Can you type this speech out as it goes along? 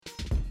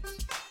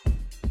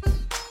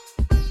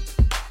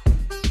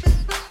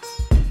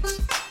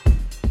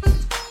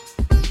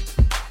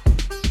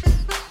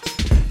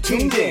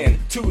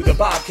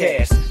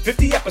Bobcast.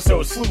 50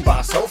 episodes flew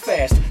by so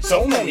fast.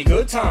 So many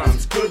good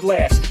times, good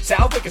laughs.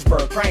 Sal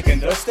Vickersburg pranking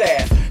the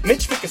staff.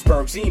 Mitch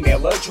Vickersburg's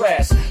email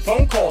address.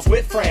 Phone calls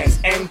with friends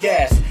and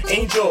guests.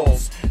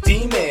 Angels,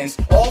 demons,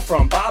 all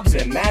from Bob's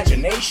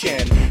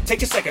imagination.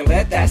 Take a second,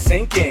 let that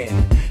sink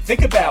in.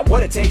 Think about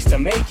what it takes to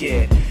make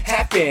it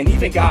happen.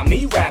 Even got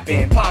me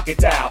rapping,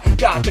 pockets out.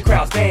 Got the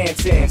crowds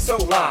dancing, so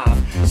live.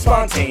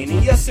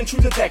 Spontaneous and true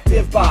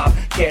detective Bob.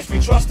 Cash we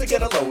trust to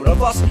get a load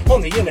of us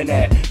on the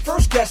internet.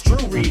 First guest Drew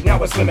Reed,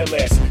 now it's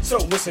limitless. So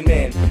listen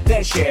in,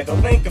 then share the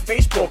link of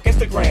Facebook,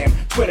 Instagram,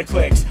 Twitter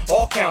clicks.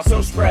 All count,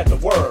 so spread the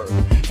word.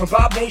 From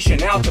Bob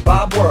Nation out to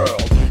Bob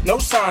World. No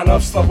sign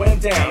of slowing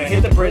down and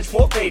hit the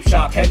Bridgeport Vape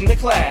Shop heading to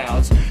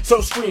clouds.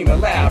 So scream it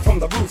loud from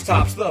the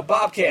rooftops, the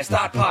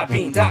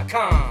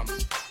Bobcast.podbean.com.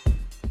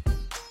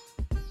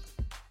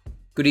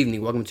 Good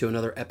evening. Welcome to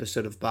another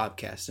episode of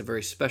Bobcast, a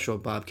very special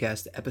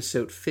Bobcast,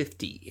 episode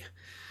 50.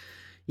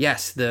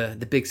 Yes,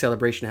 the big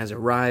celebration has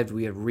arrived.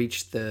 We have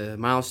reached the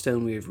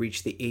milestone. We have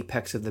reached the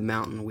apex of the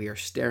mountain. We are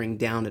staring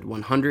down at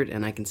 100,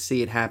 and I can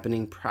see it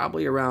happening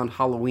probably around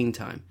Halloween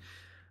time.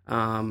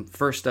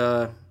 First,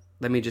 let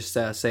me just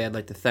say I'd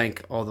like to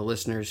thank all the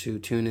listeners who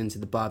tune into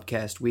the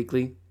Bobcast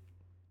weekly,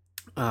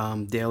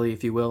 daily,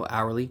 if you will,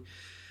 hourly.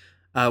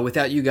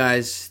 Without you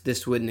guys,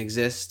 this wouldn't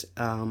exist.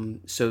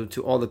 So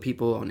to all the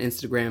people on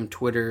Instagram,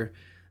 Twitter,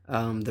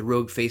 the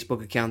rogue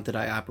Facebook account that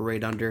I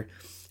operate under,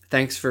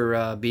 thanks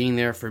for being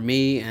there for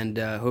me, and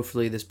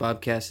hopefully this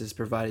Bobcast has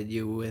provided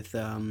you with,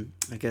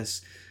 I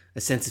guess, a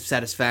sense of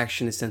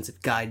satisfaction, a sense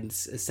of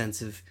guidance, a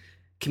sense of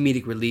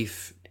comedic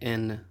relief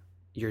in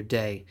your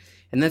day.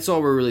 And that's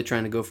all we're really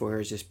trying to go for here,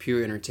 is just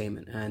pure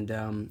entertainment.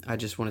 And I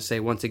just want to say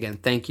once again,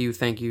 thank you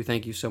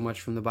so much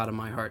from the bottom of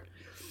my heart.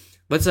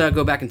 Let's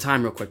go back in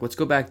time real quick. Let's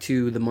go back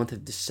to the month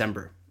of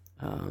December.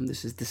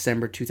 This is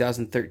December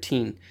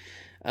 2013.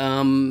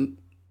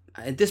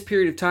 At this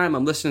period of time,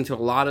 I'm listening to a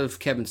lot of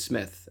Kevin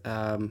Smith,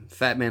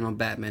 Fat Man on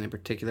Batman in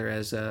particular,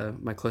 as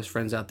my close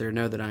friends out there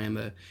know that I am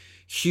a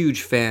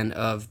huge fan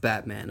of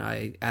Batman.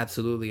 I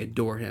absolutely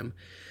adore him.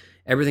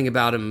 Everything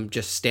about him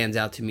just stands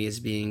out to me as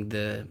being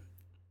the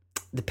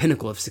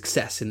pinnacle of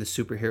success in the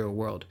superhero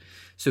world.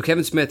 So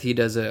Kevin Smith, he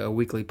does a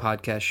weekly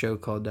podcast show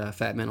called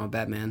Fat Man on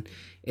Batman.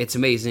 It's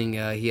amazing.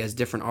 He has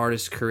different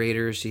artists,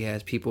 creators. He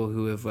has people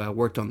who have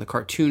worked on the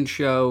cartoon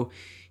show.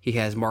 He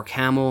has Mark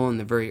Hamill in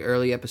the very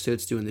early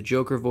episodes doing the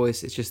Joker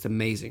voice. It's just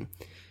amazing.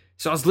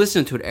 So I was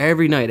listening to it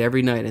every night,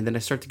 and then I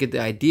start to get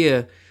the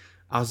idea.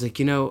 I was like,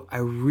 I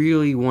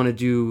really want to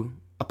do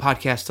a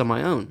podcast on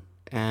my own.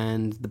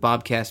 And the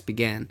Bobcast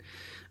began.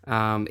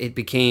 It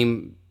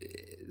became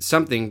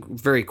something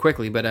very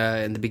quickly, but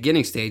in the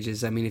beginning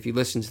stages, I mean, if you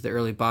listen to the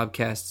early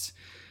Bobcasts,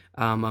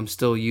 I'm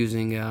still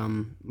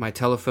using my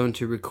telephone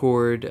to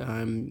record.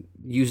 I'm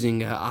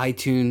using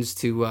iTunes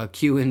to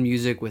cue in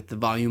music with the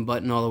volume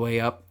button all the way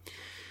up.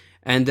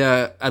 And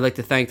I'd like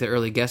to thank the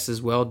early guests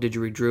as well.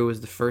 Didgeridoo Drew was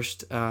the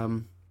first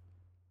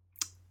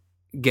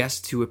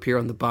guest to appear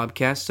on the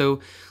Bobcast.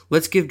 So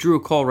let's give Drew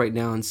a call right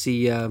now and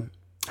see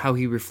how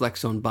he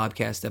reflects on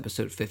Bobcast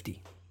episode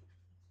 50.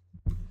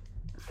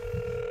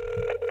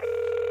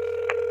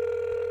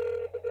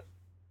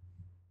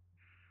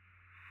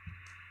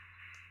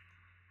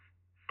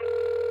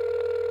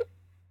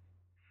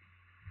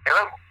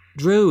 Hello?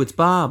 Drew, it's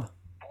Bob.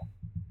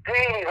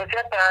 Hey, what's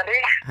up, buddy?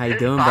 How you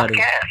doing, buddy?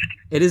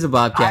 It is a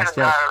Bobcast,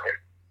 yeah.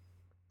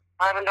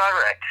 Live and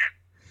direct.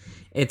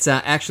 It's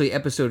actually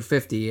episode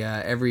 50.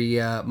 Every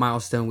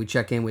milestone we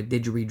check in with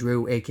Didgeridoo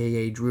Drew,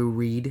 a.k.a. Drew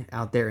Reed,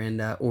 out there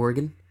in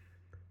Oregon.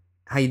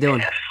 How you doing?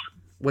 Yes.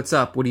 What's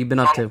up? What have you been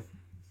up to?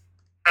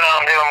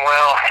 I'm doing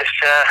well. Just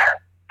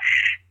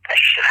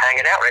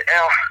hanging out right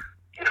now.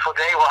 Beautiful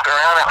day, walking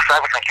around outside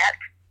with my cat.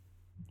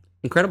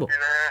 Incredible. And,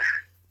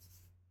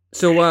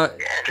 So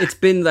it's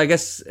been, I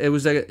guess, it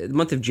was the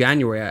month of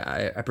January,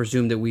 I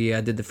presume, that we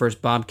did the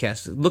first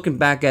Bobcast. Looking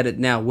back at it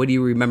now, what do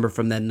you remember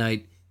from that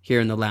night here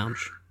in the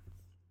lounge?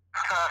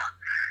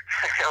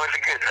 it was a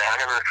good night. I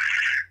remember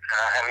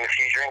having a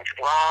few drinks with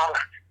Mom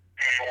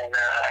and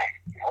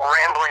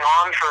rambling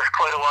on for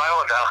quite a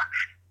while about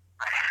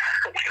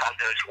God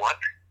knows what.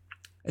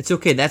 It's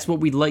okay. That's what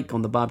we like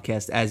on the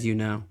Bobcast, as you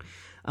know.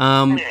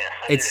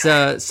 It's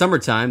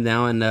summertime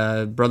now, and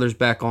Brother's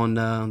back on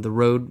the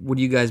road. What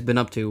have you guys been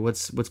up to?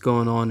 What's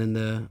going on in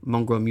the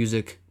mongrel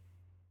music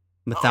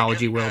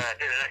mythology world?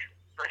 Did a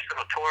first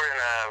little tour in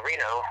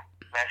Reno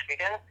last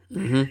weekend.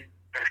 Mm-hmm.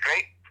 It was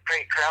great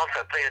crowd. So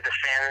I played at the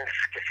Sands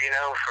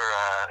Casino for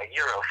a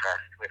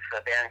Eurofest with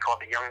a band called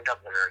the Young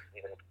Dubliners.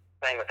 We've been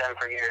playing with them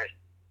for years.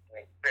 I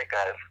mean, great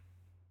guys.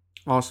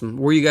 Awesome.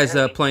 Where are you guys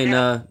playing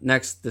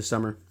next this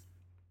summer?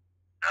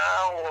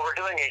 Well, we're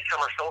doing a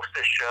summer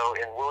solstice show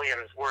in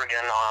Williams,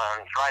 Oregon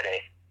on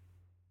Friday.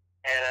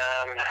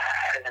 And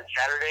then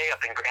Saturday up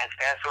in Grants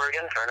Pass,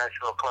 Oregon for a nice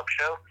little club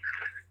show.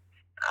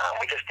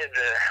 We just did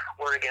the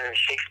Oregon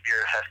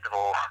Shakespeare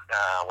Festival,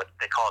 what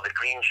they call the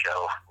Green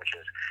Show,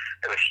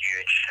 it was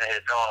huge. And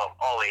it's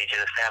all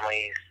ages,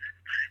 families,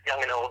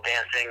 young and old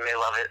dancing. They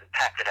love it.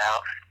 Packed it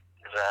out.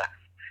 It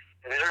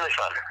was really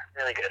fun.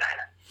 Really good.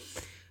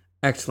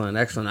 Excellent.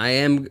 I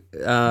am.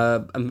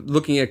 I'm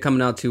looking at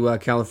coming out to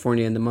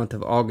California in the month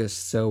of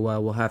August, so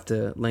we'll have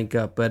to link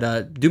up.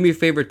 But do me a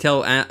favor,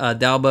 tell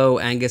Dalbo,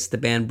 Angus, the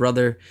band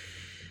brother,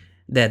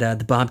 that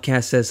the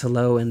Bobcast says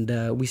hello,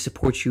 and we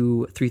support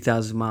you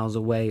 3,000 miles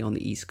away on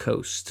the East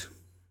Coast.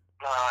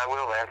 I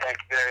will, man. Thank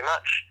you very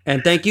much.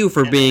 And thank you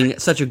for being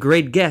such a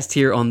great guest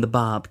here on the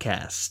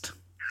Bobcast.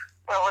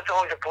 Well, it's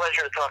always a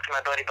pleasure to talk to my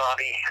buddy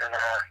Bobby and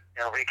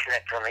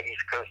reconnect on the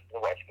East Coast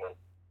and the West Coast.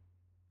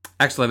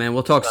 Excellent, man.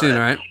 We'll talk soon, all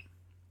right?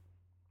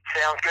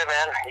 Sounds good,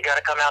 man. You got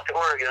to come out to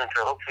Oregon,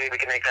 so hopefully we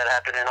can make that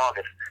happen in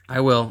August. I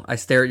will. I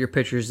stare at your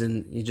pictures,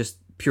 and you just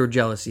pure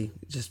jealousy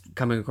just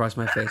coming across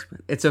my face.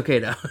 But it's okay,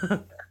 though. It's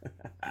good.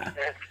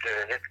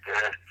 It's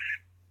good.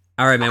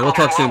 All right, man. We'll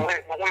talk soon. We'll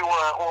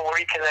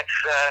reconnect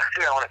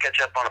soon. I want to catch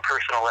up on a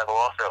personal level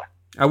also.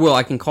 I will.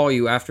 I can call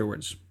you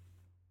afterwards.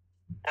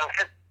 Sounds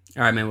good.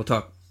 All right, man. We'll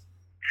talk.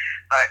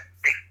 All right.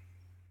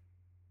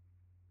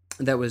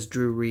 That was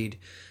Drew Reed.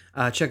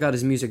 Check out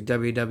his music,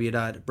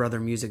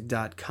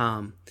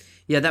 www.brothermusic.com.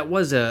 Yeah, that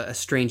was a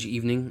strange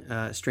evening.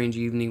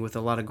 With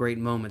a lot of great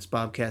moments.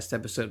 Bobcast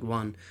episode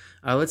 1.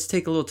 Let's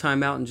take a little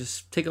time out and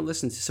just take a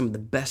listen to some of the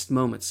best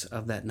moments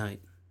of that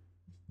night.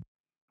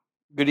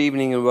 Good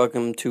evening and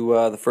welcome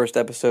to the first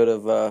episode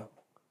of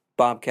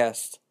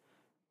Bobcast.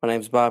 My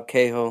name's Bob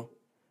Cahill.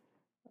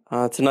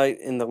 Tonight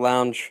in the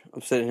lounge,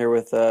 I'm sitting here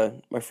with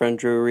my friend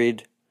Drew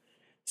Reed.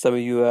 Some of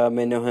you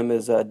may know him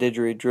as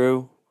Didgeridoo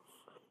Drew.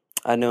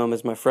 I know him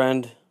as my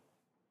friend,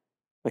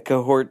 my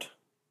cohort,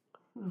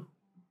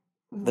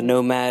 the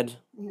nomad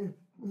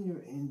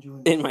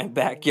in my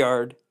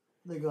backyard.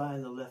 The guy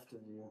on the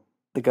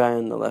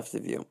left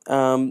of you.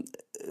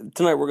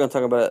 Tonight we're going to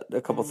talk about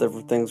a couple of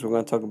different things. We're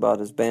going to talk about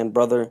his band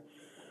brother.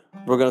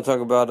 We're going to talk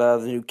about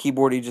the new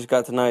keyboard he just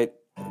got tonight.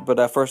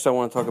 But first I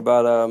want to talk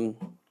about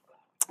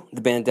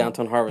the band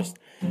Downtown Harvest.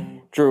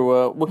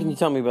 Drew, what can you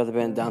tell me about the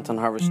band Downtown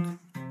Harvest?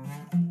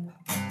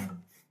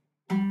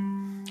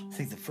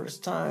 I think the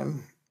first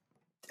time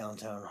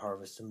Downtown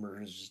Harvest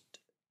emerged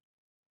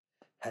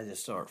had to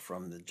start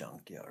from the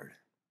junkyard.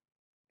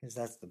 Because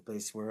that's the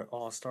place where it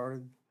all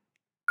started.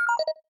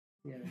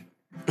 Yeah.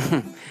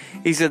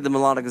 He said the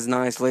melodic is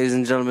nice. Ladies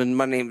and gentlemen,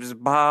 my name is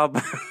Bob.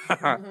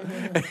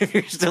 If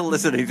you're still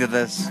listening to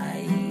this.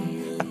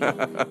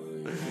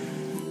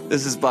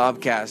 This is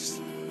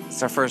Bobcast.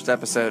 It's our first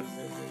episode.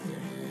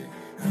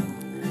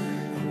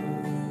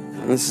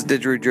 And this is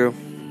Didgeridoo Drew.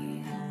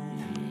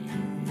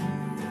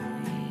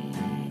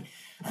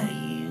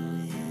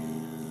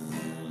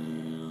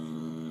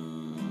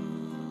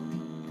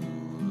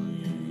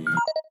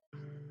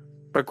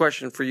 My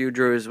question for you,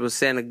 Drew, is was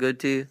Santa good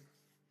to you?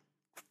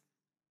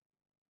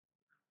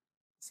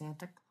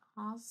 Santa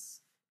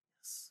Claus?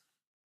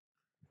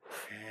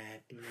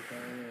 Happy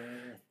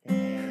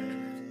birthday.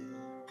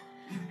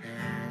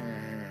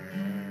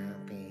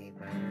 Happy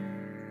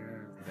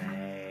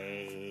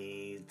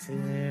birthday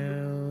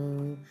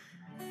to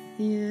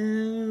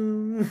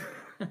you.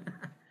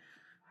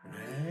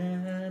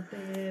 Happy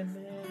birthday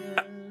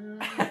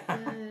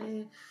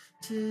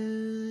to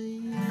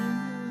you.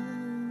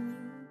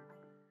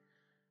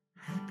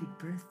 Happy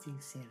birthday,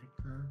 Santa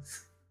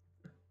Claus.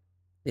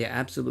 Yeah,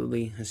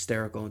 absolutely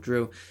hysterical.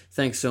 Drew,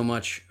 thanks so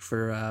much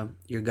for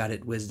your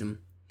guided wisdom.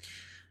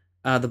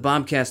 The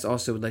Bobcast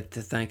also I'd like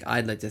to thank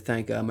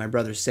my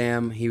brother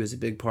Sam. He was a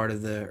big part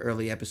of the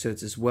early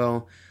episodes as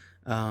well.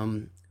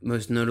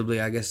 Most notably,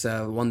 I guess,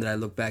 one that I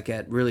look back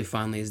at really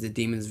fondly is the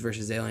Demons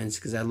versus Aliens,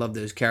 because I love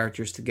those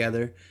characters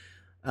together.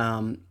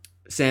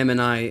 Sam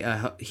and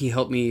I, he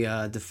helped me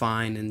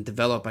define and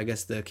develop, I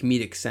guess, the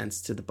comedic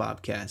sense to the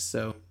Bobcast.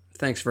 So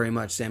thanks very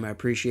much, Sam. I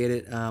appreciate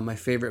it. My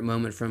favorite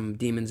moment from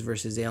Demons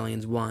vs.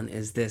 Aliens 1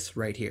 is this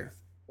right here.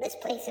 This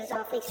place is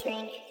awfully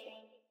strange.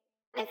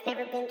 I've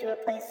never been to a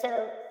place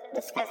so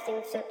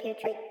disgusting, so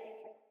putrid.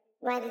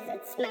 Why does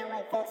it smell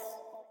like this?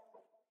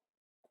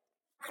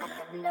 I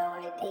have no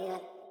idea.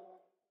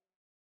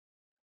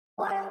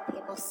 Why are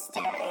people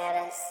staring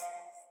at us?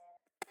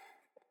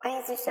 Why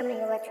is there so many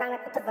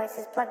electronic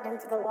devices plugged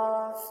into the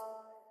walls?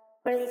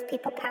 What are these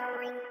people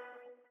powering?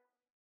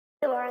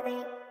 Who are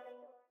they?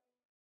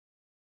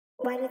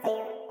 Why are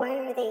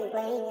they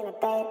laying in a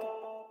bed?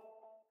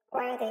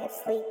 Why are they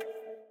asleep?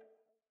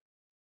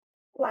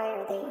 Why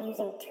are they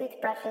using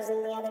toothbrushes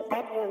in the other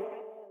bedroom?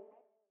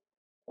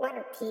 What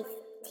are teeth?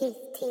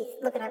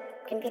 Look it up.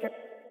 Computer.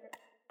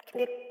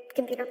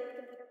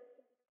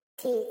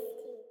 Teeth.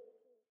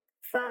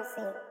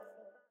 Flossing.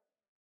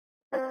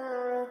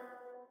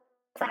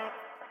 Plaque.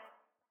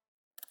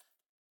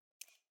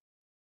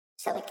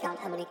 Shall we count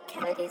how many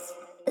cavities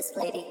this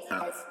lady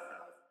has?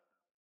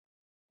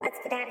 Let's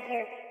get out of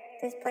here.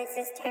 This place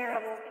is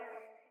terrible.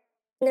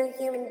 No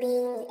human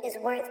being is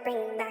worth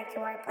bringing back to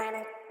our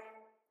planet.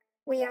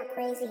 We are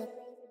crazy,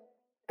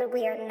 but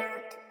we are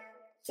not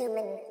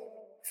human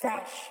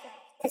flesh.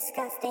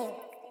 Disgusting.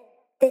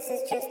 This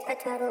is just a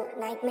total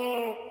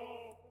nightmare.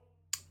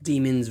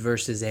 Demons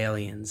versus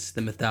Aliens.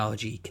 The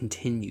mythology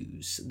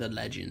continues. The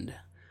legend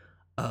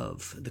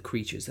of the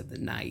creatures of the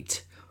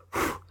night.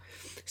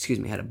 Excuse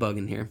me, I had a bug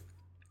in here.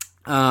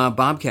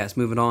 Bobcast,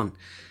 moving on.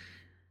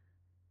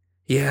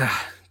 Yeah,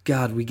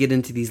 God, we get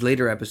into these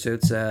later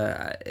episodes.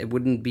 It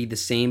wouldn't be the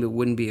same. It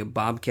wouldn't be a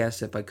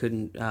Bobcast if I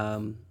couldn't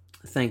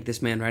thank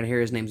this man right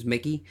here. His name's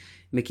Mickey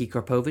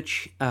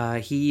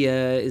Karpovich. He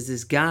is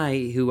this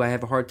guy who I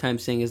have a hard time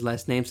saying his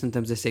last name.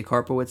 Sometimes I say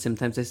Karpowitz,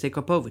 sometimes I say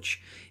Karpovich.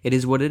 It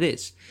is what it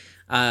is.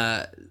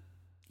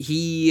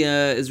 He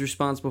is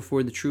responsible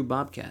for the True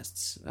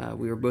Bobcasts.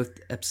 We were both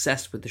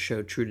obsessed with the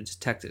show True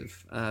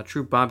Detective.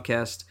 True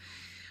Bobcast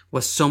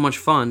was so much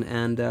fun,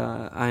 and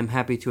I'm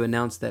happy to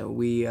announce that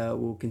we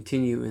will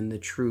continue in the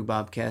True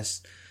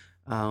Bobcast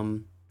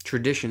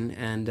tradition,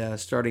 and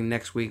starting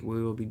next week,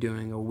 we will be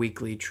doing a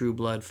weekly True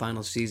Blood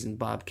final season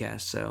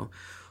Bobcast, so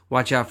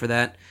watch out for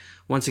that.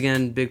 Once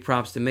again, big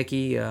props to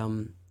Mickey.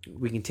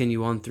 We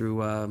continue on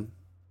through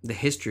the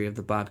history of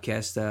the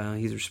Bobcast.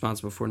 He's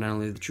responsible for not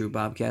only the True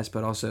Bobcast,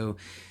 but also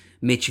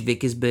Mitch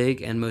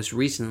Vickesbig, and most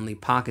recently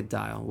Pocket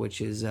Dial, which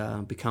has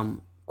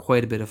become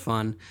quite a bit of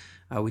fun.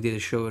 We did a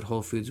show at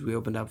Whole Foods. We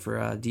opened up for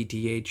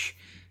DTH,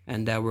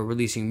 and we're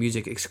releasing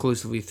music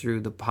exclusively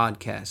through the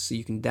podcast, so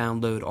you can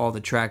download all the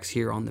tracks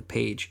here on the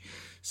page.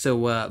 So,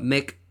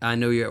 Mick, I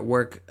know you're at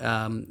work,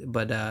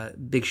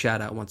 but big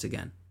shout out once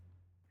again.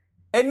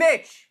 Hey,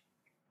 Mitch!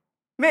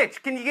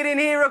 Mitch, can you get in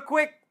here real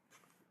quick?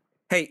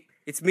 Hey,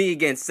 it's me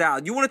again,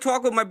 Sal. You want to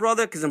talk with my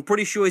brother? Because I'm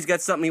pretty sure he's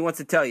got something he wants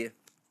to tell you.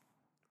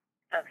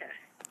 Okay.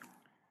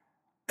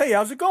 Hey,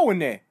 how's it going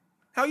there?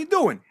 How you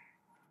doing?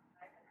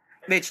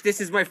 Mitch, this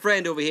is my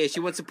friend over here.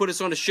 She wants to put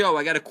us on the show.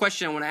 I got a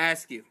question I want to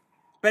ask you.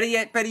 Better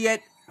yet,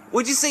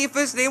 what'd you say your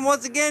first name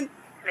was again?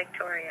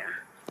 Victoria.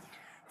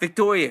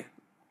 Victoria.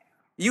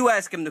 You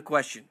ask him the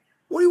question.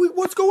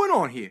 What's going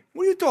on here?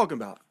 What are you talking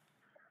about?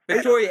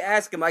 Victoria,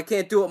 ask him. I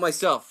can't do it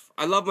myself.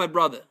 I love my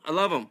brother. I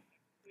love him.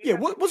 Yeah,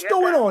 what's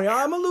going on?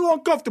 I'm a little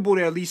uncomfortable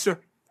there, Lisa.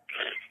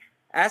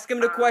 Ask him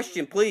the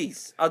question,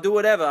 please. I'll do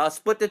whatever. I'll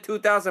split the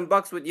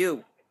 $2,000 with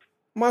you.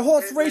 My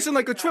horse racing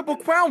like a Triple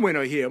Crown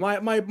winner here.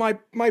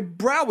 My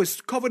brow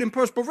is covered in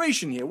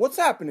perspiration here. What's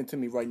happening to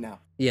me right now?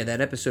 Yeah, that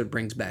episode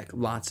brings back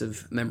lots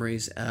of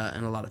memories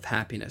and a lot of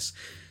happiness.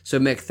 So,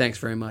 Mick, thanks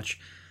very much.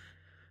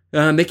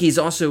 Mickey's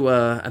also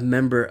a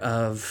member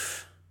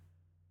of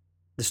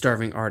the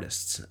Starving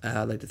Artists.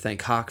 I'd like to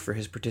thank Hawk for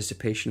his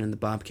participation in the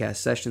Bobcast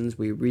sessions.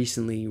 We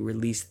recently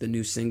released the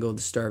new single,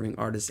 The Starving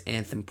Artists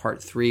Anthem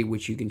Part 3,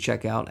 which you can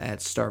check out at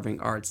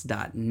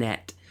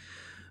starvingarts.net.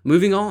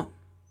 Moving on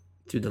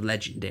through the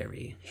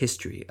legendary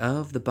history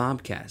of the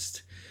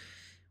Bobcast.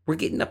 We're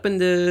getting up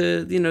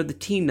into, the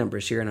teen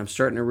numbers here, and I'm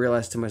starting to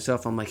realize to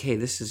myself, I'm like, hey,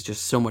 this is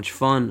just so much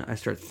fun. I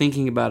start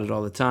thinking about it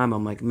all the time.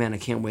 I'm like, man, I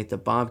can't wait the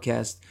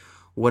Bobcast.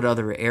 What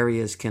other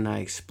areas can I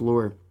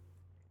explore?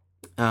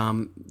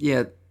 Sal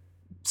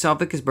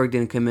Vickesbig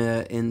didn't come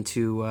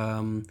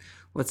into,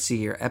 let's see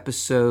here,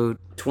 episode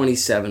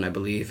 27, I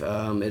believe.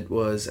 It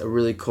was a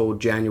really cold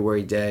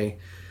January day.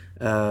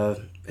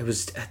 It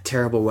was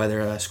terrible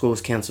weather. School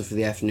was canceled for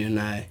the afternoon.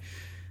 I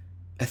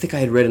think I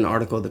had read an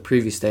article the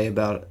previous day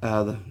about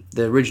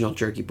the original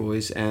Jerky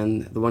Boys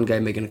and the one guy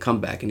making a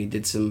comeback, and he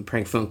did some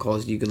prank phone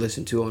calls you could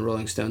listen to on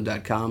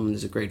rollingstone.com, and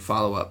there's a great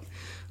follow-up.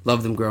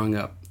 Loved them growing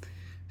up.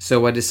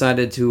 So I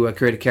decided to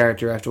create a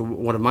character after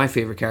one of my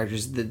favorite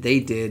characters that they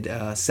did,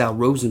 Sal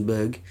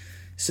Rosenberg.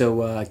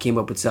 So I came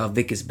up with Sal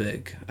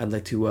Vickesbig. I'd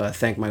like to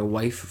thank my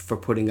wife for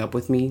putting up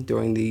with me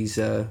during these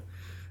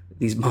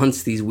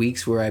months, these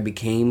weeks where I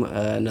became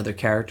another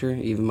character.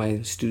 Even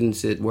my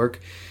students at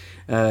work,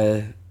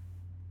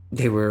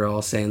 they were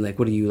all saying, like,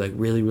 what are you, like,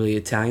 really, really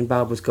Italian,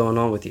 Bob? What's going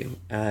on with you?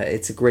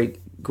 It's a great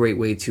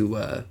way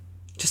to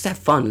just have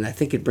fun, and I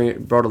think it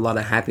brought a lot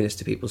of happiness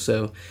to people.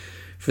 So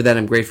for that,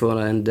 I'm grateful,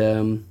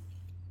 and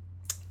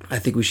I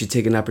think we should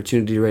take an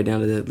opportunity right now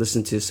to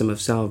listen to some of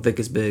Sal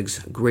Vickesbig's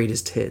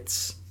greatest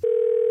hits.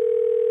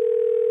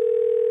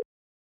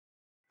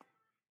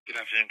 Good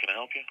afternoon. Can I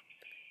help you?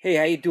 Hey,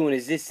 how you doing?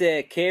 Is this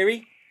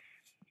Carrie?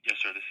 Yes,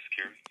 sir. This is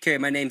Carrie. Carrie,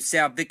 my name's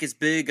Sal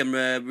Vickesbig. I'm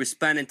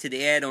responding to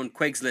the ad on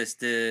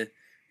Craigslist,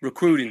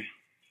 recruiting.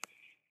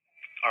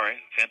 All right.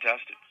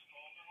 Fantastic.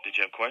 Did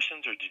you have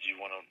questions, or did you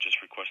want to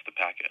just request the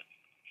packet?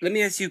 Let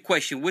me ask you a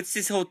question. What's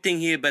this whole thing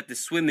here about the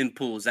swimming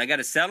pools? I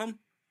gotta sell them?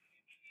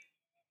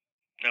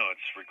 No, it's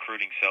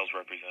recruiting sales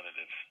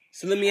representatives.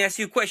 So let me ask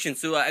you a question.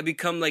 So I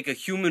become like a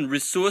human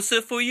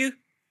resourcer for you?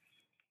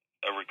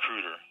 A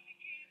recruiter.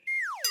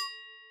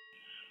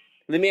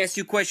 Let me ask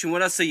you a question.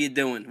 What else are you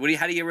doing?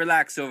 How do you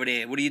relax over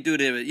there? What do you do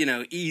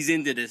to, ease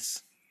into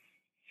this?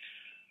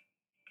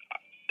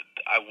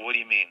 What do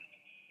you mean?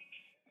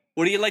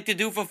 What do you like to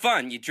do for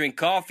fun? You drink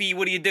coffee?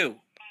 What do you do?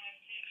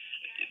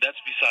 That's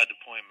beside the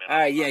point, man.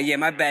 All right, yeah,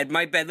 my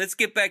bad. Let's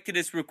get back to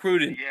this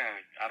recruiting. Yeah,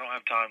 I don't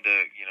have time to,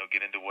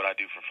 get into what I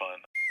do for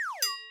fun.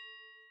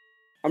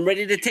 I'm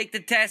ready to take the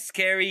test,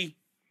 Carrie.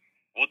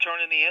 We'll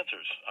turn in the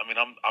answers. I mean,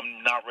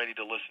 I'm not ready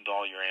to listen to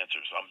all your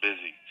answers. I'm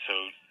busy, so...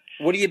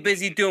 What are you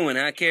busy doing,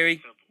 huh,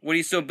 Carrie? What are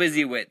you so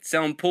busy with?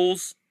 Selling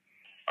pools?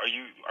 Are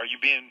you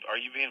being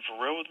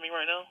for real with me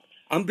right now?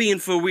 I'm being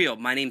for real.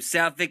 My name's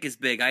Sal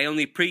Vickesbig. I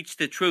only preach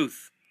the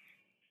truth.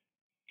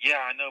 Yeah,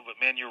 I know, but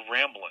man, you're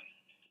rambling.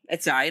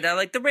 That's all right. I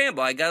like to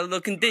ramble. I got a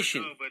little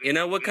condition. You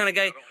know, what kind of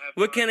guy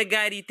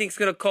do you think's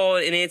gonna call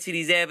and answer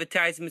these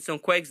advertisements on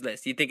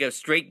Craigslist? You think a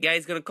straight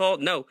guy's gonna call?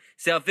 No,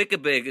 Sal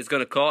Vickerberg is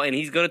gonna call and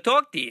he's gonna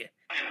talk to you.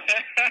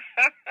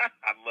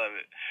 I love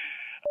it.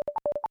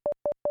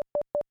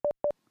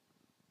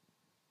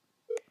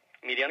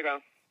 Media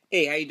Underground.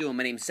 Hey, how you doing?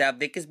 My name's Sal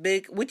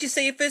Vickersberg. What'd you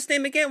say your first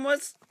name again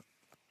was?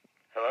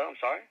 Hello, I'm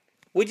sorry.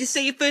 What'd you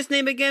say your first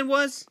name again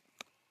was?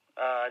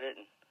 I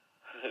didn't.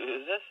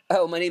 Who's this?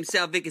 Oh, my name's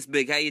Sal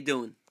Vickersberg. How you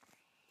doing?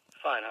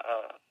 Fine.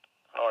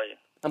 How are you?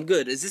 I'm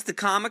good. Is this the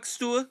comic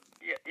store?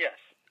 Yes.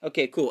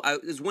 Okay, cool. I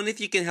was wondering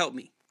if you can help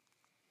me.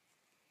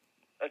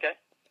 Okay.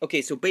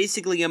 Okay, so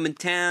basically I'm in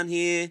town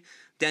here,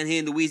 down here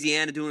in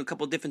Louisiana, doing a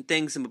couple different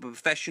things. I'm a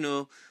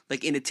professional,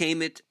 like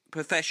entertainment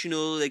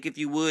professional, like if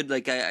you would.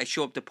 Like I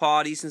show up to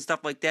parties and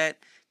stuff like that.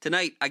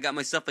 Tonight, I got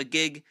myself a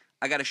gig.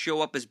 I got to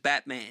show up as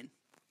Batman.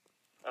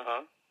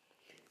 Uh-huh.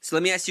 So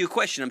let me ask you a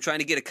question. I'm trying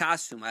to get a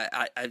costume.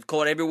 I've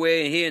called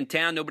everywhere here in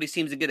town. Nobody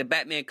seems to get a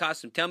Batman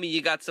costume. Tell me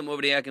you got some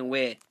over there I can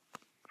wear.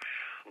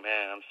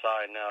 Man, I'm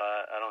sorry. No,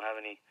 I don't have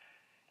any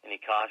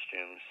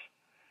costumes.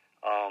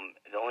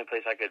 The only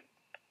place I could,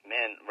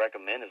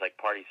 recommend is like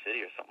Party City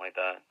or something like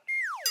that.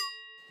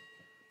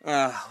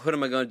 What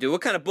am I going to do?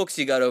 What kind of books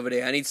you got over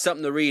there? I need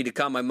something to read to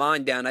calm my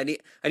mind down. I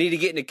need to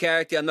get into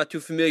character. I'm not too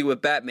familiar with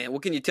Batman.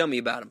 What can you tell me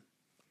about him?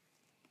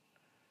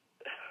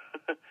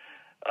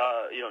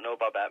 You don't know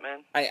about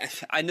Batman?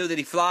 I know that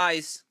he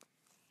flies.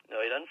 No,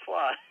 he doesn't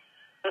fly.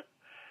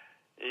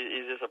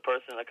 He's just a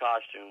person in a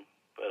costume.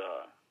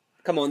 But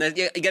Come on,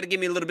 you got to give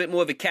me a little bit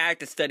more of a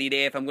character study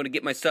there if I'm going to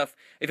get my stuff.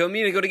 If I'm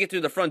going to get through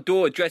the front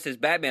door dressed as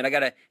Batman, I got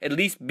to at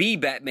least be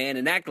Batman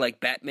and act like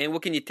Batman.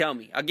 What can you tell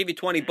me? I'll give you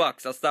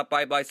 $20. I'll stop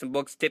by, buy some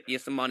books, tip you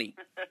some money.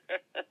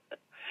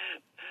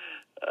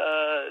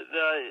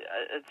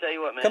 I tell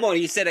you what, man. Come on,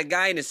 you said a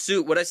guy in a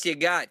suit. What else you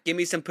got? Give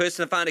me some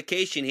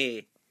personification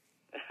here.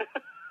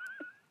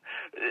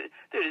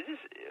 Dude, is this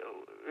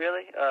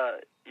really?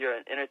 You're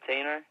an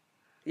entertainer?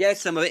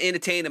 Yes, I'm an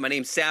entertainer. My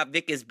name's Sal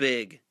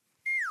Vickersberg.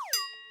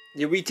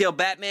 You retail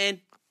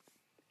Batman?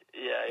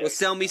 Yeah. Well,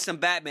 sell me some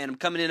Batman. I'm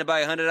coming in to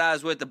buy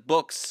 $100 worth of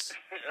books.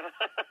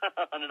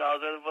 $100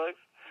 worth of books?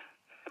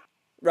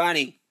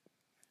 Ronnie.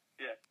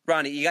 Yeah.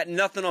 Ronnie, you got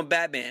nothing on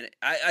Batman.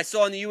 I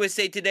saw in the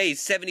USA Today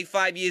he's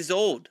 75 years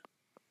old.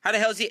 How the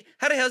hell's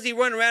he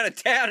running around in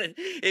town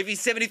if he's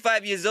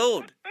 75 years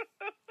old?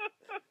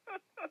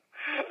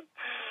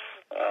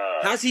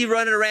 How's he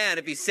running around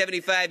if he's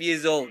 75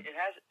 years old? It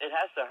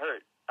has to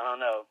hurt. I don't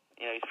know.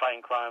 You know, he's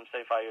fighting crime,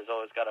 75 years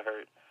old. It's got to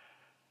hurt.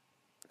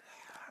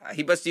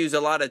 He must use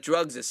a lot of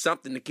drugs or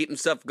something to keep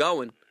himself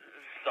going.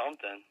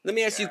 Something. Let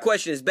me ask you a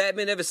question. Has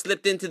Batman ever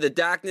slipped into the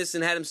darkness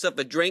and had himself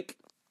a drink?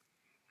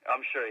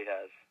 I'm sure he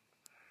has.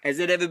 Has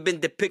it ever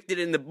been depicted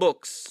in the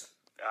books?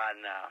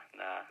 Nah.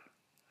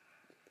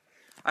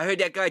 I heard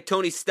that guy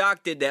Tony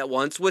Stark did that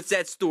once. What's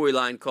that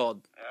storyline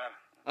called?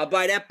 I'll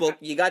buy that book.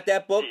 You got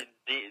that book?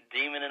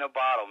 Demon in a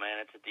bottle, man.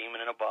 It's a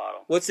demon in a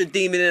bottle. What's a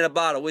demon in a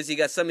bottle? What's he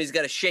got? Something he's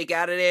got to shake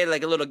out of there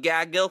like a little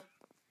gargoyle?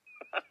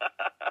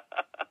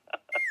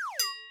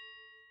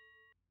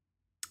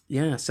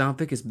 Yeah, Sal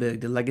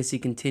Vickersberg, the legacy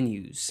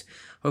continues.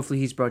 Hopefully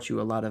he's brought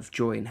you a lot of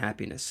joy and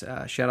happiness.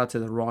 Shout out to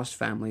the Ross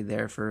family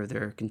there for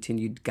their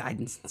continued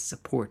guidance and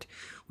support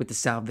with the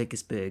Sal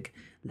Vickersberg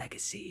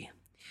legacy.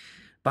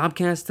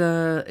 Bobcast,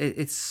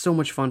 it's so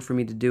much fun for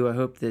me to do. I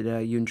hope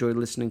that you enjoy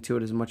listening to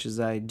it as much as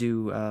I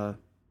do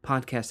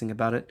podcasting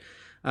about it.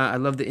 I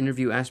love the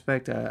interview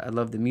aspect. I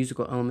love the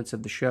musical elements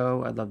of the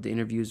show. I love the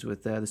interviews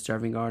with the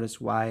starving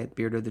artist, Wyatt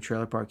Beardo, the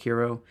Trailer Park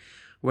Hero.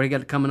 What I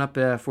got coming up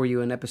for you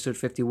in episode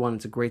 51,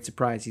 it's a great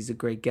surprise. He's a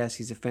great guest.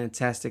 He's a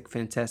fantastic,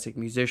 fantastic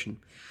musician.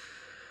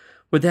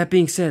 With that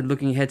being said,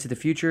 looking ahead to the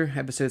future,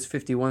 episodes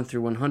 51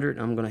 through 100,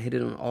 I'm going to hit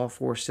it on all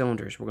four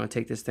cylinders. We're going to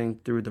take this thing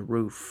through the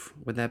roof.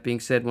 With that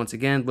being said, once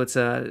again, let's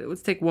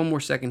take one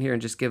more second here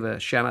and just give a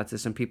shout out to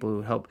some people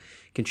who help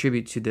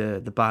contribute to the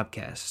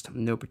Bobcast.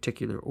 No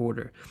particular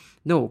order.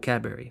 Noel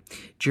Cadbury,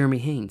 Jeremy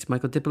Haynes,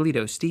 Michael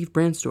DiPolito, Steve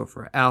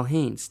Brandstorfer, Al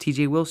Haynes,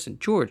 TJ Wilson,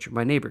 George,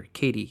 my neighbor,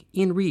 Katie,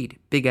 Ian Reed,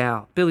 Big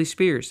Al, Billy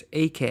Spears,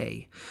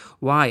 AK,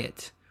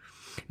 Wyatt,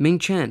 Ming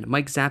Chen,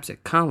 Mike Zapsik,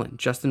 Colin,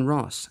 Justin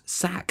Ross,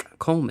 Sack,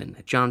 Coleman,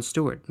 John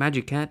Stewart,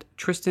 Magic Cat,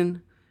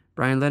 Tristan,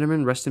 Brian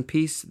Letterman, rest in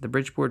peace, the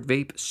Bridgeport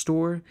Vape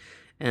Store,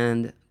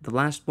 and the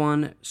last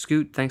one,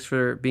 Scoot, thanks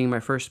for being my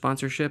first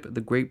sponsorship,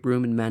 The Grape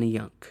Room in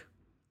Manayunk.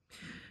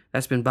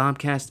 That's been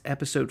Bobcast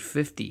episode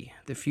 50.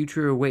 The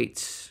future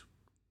awaits.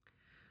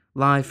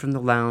 Live from the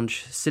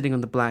lounge, sitting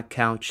on the black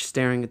couch,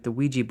 staring at the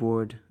Ouija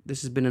board, this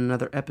has been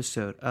another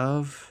episode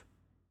of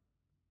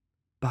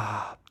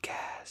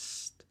Bobcast.